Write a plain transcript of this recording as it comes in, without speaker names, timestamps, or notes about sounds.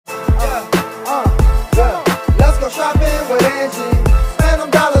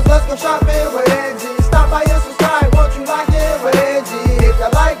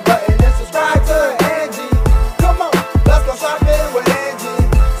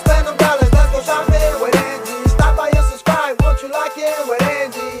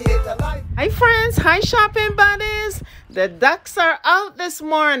shopping buddies. The ducks are out this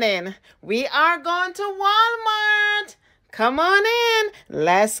morning. We are going to Walmart. Come on in.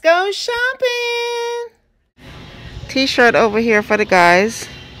 Let's go shopping. T-shirt over here for the guys.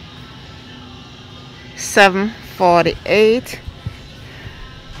 $7.48.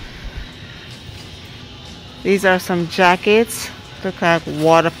 These are some jackets. Look like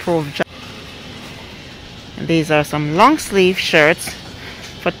waterproof jackets. And these are some long sleeve shirts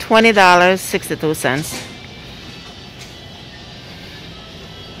for $20.62.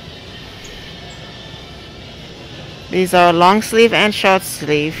 These are long sleeve and short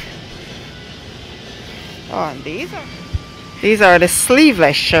sleeve. Oh, and these are the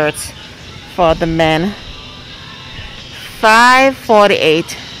sleeveless shirts for the men.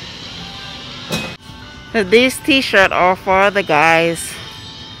 $5.48. These t-shirts are for the guys.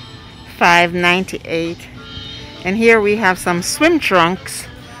 $5.98. And here we have some swim trunks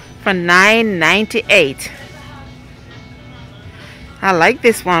for $9.98. I like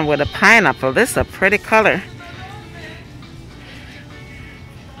this one with a pineapple. This is a pretty color.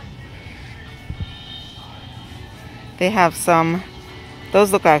 They have some,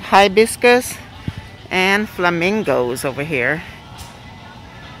 those look like hibiscus and flamingos over here.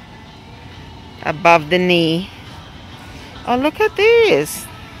 Above the knee. Oh, look at these.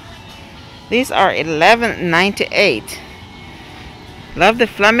 These are $11.98. Love the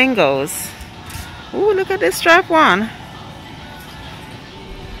flamingos. Ooh, look at this strap one.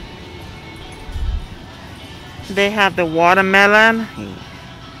 They have the watermelon.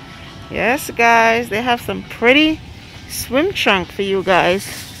 Yes, guys, they have some pretty swim trunk for you guys.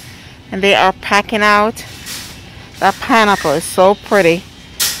 And they are packing out. That pineapple is so pretty.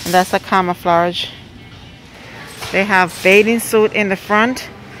 And that's a camouflage. They have bathing suit in the front.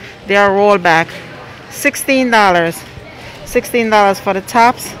 They are rolled back. $16. $16 for the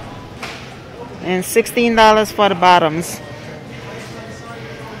tops and $16 for the bottoms.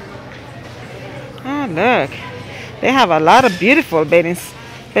 Oh, look. They have a lot of beautiful bathing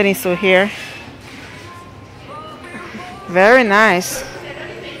suit here. Very nice.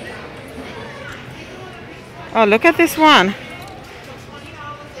 Oh, look at this one.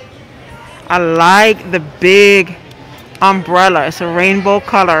 I like the big umbrella. It's a rainbow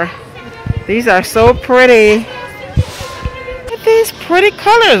color. These are so pretty. Look at these pretty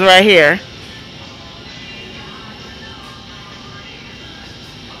colors right here.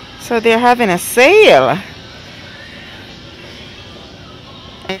 So they're having a sale.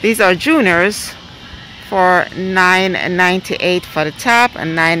 These are juniors for $9.98 for the top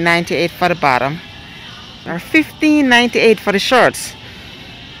and $9.98 for the bottom. Or $15.98 for the shorts.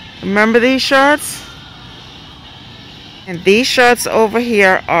 Remember these shorts? And these shorts over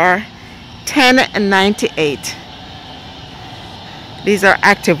here are $10.98. These are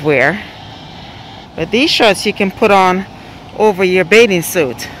activewear. But these shorts you can put on over your bathing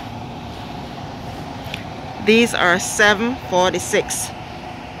suit. These are $7.46.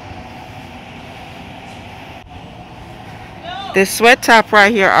 The sweat top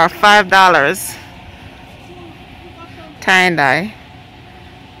right here are $5. Tie-and-dye.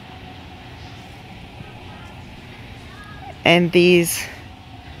 And these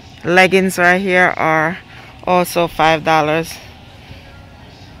leggings right here are also $5.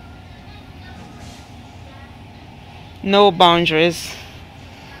 No boundaries.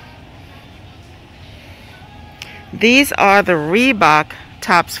 These are the Reebok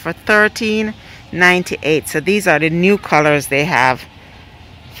tops for $13.98. So these are the new colors they have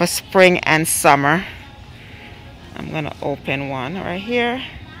for spring and summer. I'm going to open one right here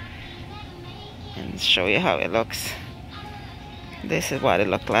and show you how it looks. This is what it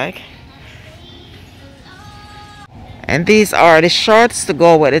looked like. And these are the shorts to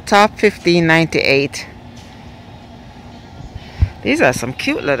go with the top, $15.98. These are some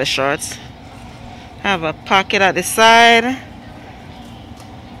cute little shorts. Have a pocket at the side.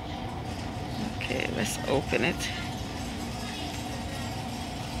 Okay, let's open it.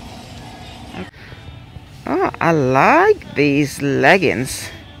 Oh, I like these leggings.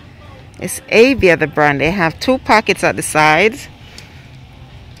 It's Avia, the brand. They have two pockets at the sides.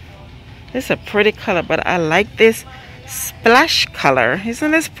 This is a pretty color, but I like this splash color.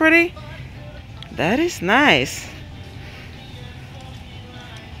 Isn't this pretty? That is nice.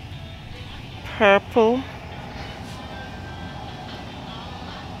 Purple.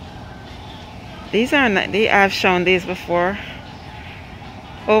 These are not, I've shown these before.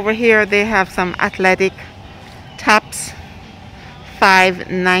 Over here they have some athletic tops.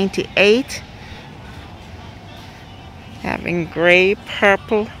 $5.98. Having gray,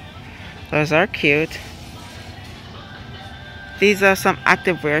 purple. Those are cute. These are some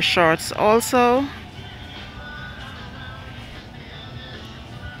activewear shorts also.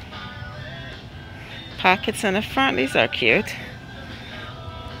 pockets in the front. These are cute.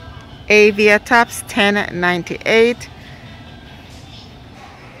 Avia tops, $10.98.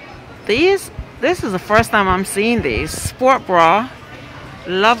 This is the first time I'm seeing these. Sport bra,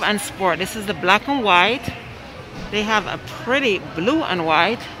 Love and Sport. This is the black and white. They have a pretty blue and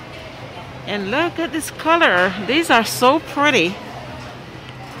white. And look at this color. These are so pretty.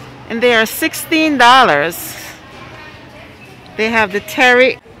 And they are $16. They have the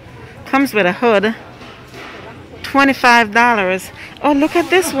terry, comes with a hood, $25. Oh, look at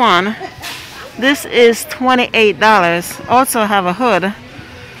this one. This is $28. Also have a hood.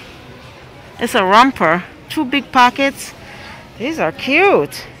 It's a romper, 2 big pockets. These are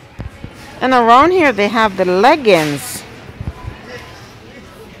cute. And around here they have the leggings,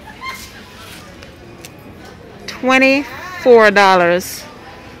 $24.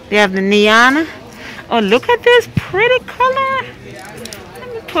 They have the neon. Oh, look at this pretty color.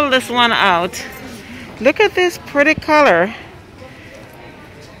 Let me pull this one out. Look at this pretty color.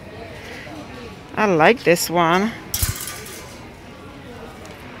 I like this one.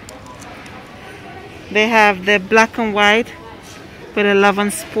 They have the black and white with a Love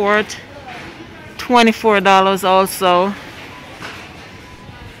and Sport, $24 also.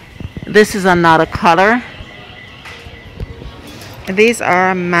 This is another color. These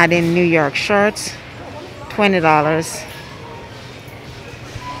are Made in New York shorts, $20.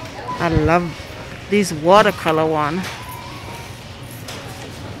 I love these watercolor one.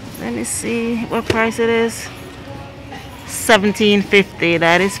 Let me see what price it is. $17.50.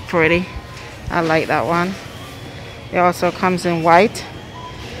 That is pretty. I like that one. It also comes in white.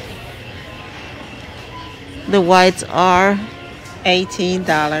 The whites are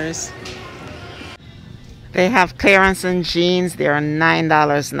 $18. They have clearance in jeans. They are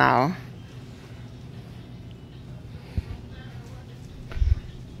 $9 now.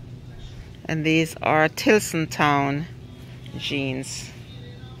 And these are Tilson Town jeans.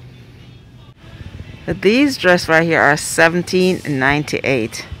 These dresses right here are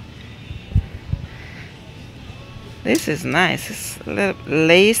 $17.98. This is nice. It's a little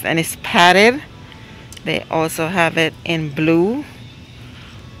laced and it's padded. They also have it in blue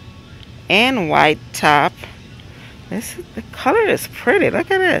and white top. The color is pretty.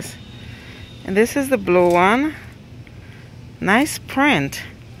 Look at this. And this is the blue one. Nice print.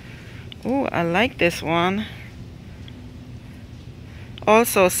 Ooh, I like this one.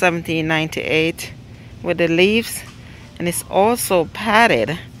 Also $17.98 with the leaves, and it's also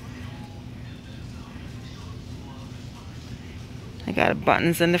padded. I got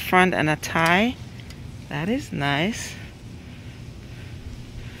buttons in the front and a tie. That is nice.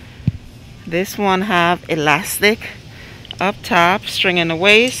 This one have elastic up top, string in the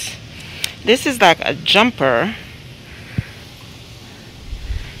waist. This is like a jumper.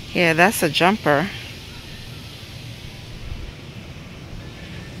 Yeah, that's a jumper.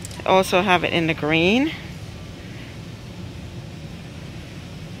 Also have it in the green.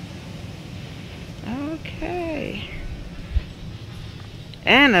 Okay.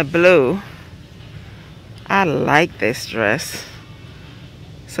 And a blue. I like this dress.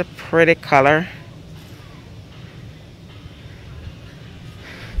 It's a pretty color.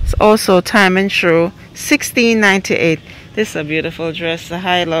 It's also time and true, $16.98. This is a beautiful dress, the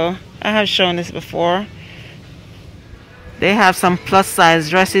high-low. I have shown this before. They have some plus size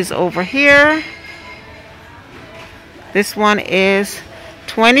dresses over here. This one is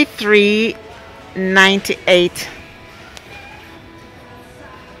 $23.98.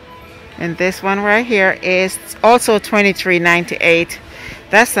 And this one right here is also $23.98.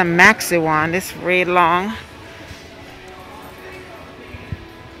 That's a maxi one. It's really long.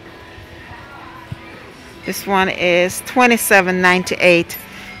 This one is $27.98.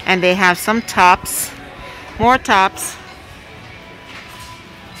 And they have some tops. More tops.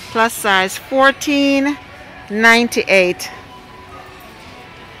 Plus size, $14.98.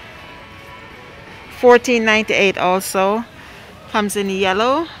 $14.98 also. Comes in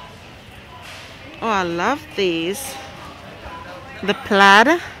yellow. Oh, I love these. The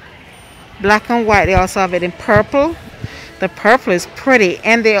plaid, black and white. They also have it in purple. The purple is pretty,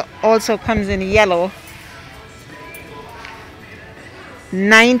 and they also comes in yellow.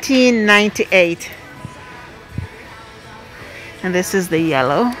 $19.98. And this is the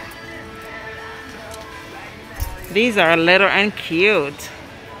yellow. These are little and cute.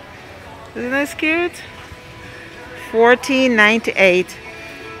 Isn't this cute? $14.98.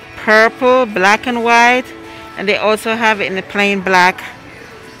 Purple, black and white. And they also have it in the plain black.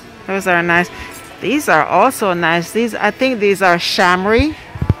 Those are nice. These are also nice. These, I think these are chambray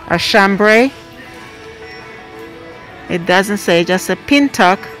or chambray. It doesn't say, just a pin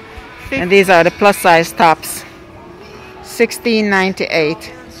tuck. And these are the plus size tops.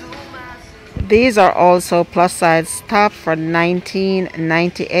 $16.98. These are also plus size top for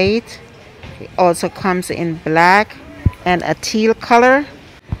 $19.98. It also comes in black and a teal color.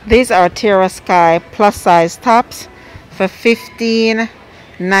 These are Terra Sky plus size tops for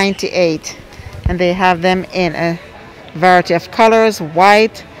 $15.98. And they have them in a variety of colors: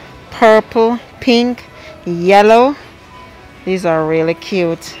 white, purple, pink, yellow. These are really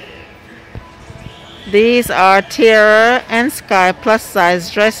cute. These are Terra and Sky plus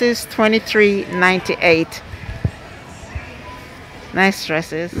size dresses, $23.98. Nice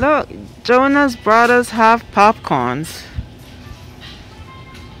dresses. Look, Jonas Brothers have popcorns.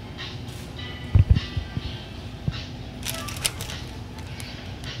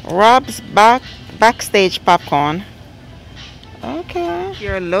 Rob's backstage popcorn. Okay.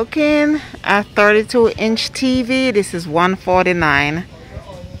 You're looking at 32-inch TV. This is $149.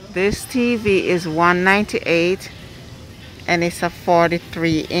 This TV is $198, and it's a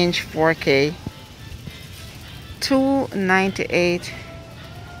 43-inch 4K. $298.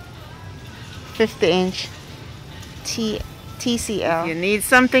 50-inch TCL. If you need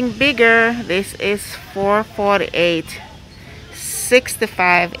something bigger, this is $448.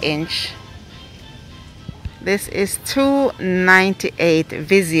 65-inch. This is $298.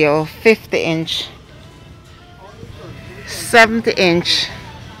 Vizio 50-inch. 70-inch.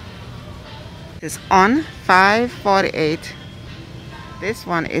 Is on $548. This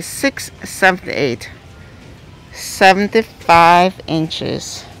one is $678. 75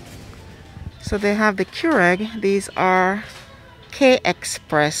 inches. So they have the Keurig. These are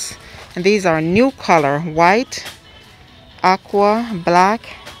K-Express, and these are new color: white, aqua,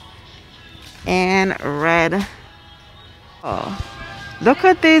 black, and red. Oh, look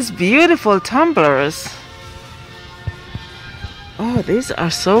at these beautiful tumblers. Oh, these are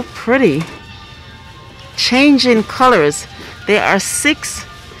so pretty. Changing colors. They are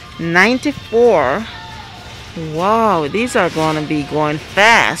 $6.94. Wow, these are going to be going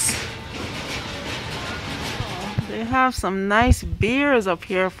fast. They have some nice beers up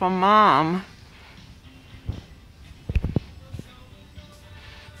here for Mom.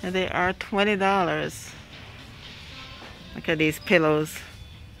 And they are $20. Look at these pillows.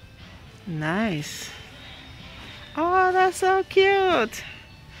 Nice. Oh, that's so cute.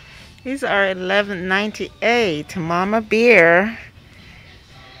 These are $11.98. Mama beer.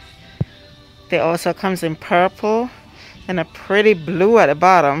 They also comes in purple and a pretty blue at the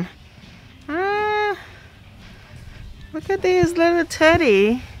bottom. Ah, look at these little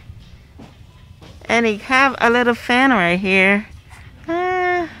teddy. And they have a little fan right here.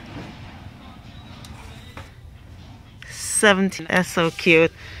 Ah, 17. That's so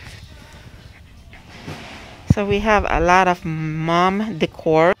cute. So we have a lot of mom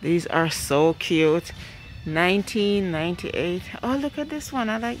decor. These are so cute. $19.98. Oh, look at this one.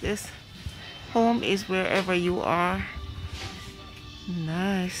 I like this. Home is wherever you are.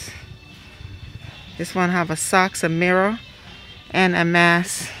 Nice. This one have a socks, a mirror, and a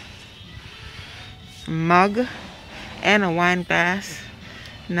mask. Mug and a wine glass.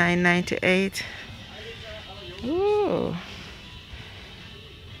 $9.98. Ooh.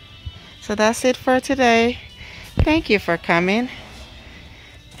 So that's it for today. Thank you for coming.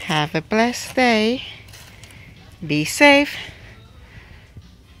 Have a blessed day. Be safe.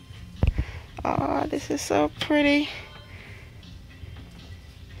 Oh, this is so pretty.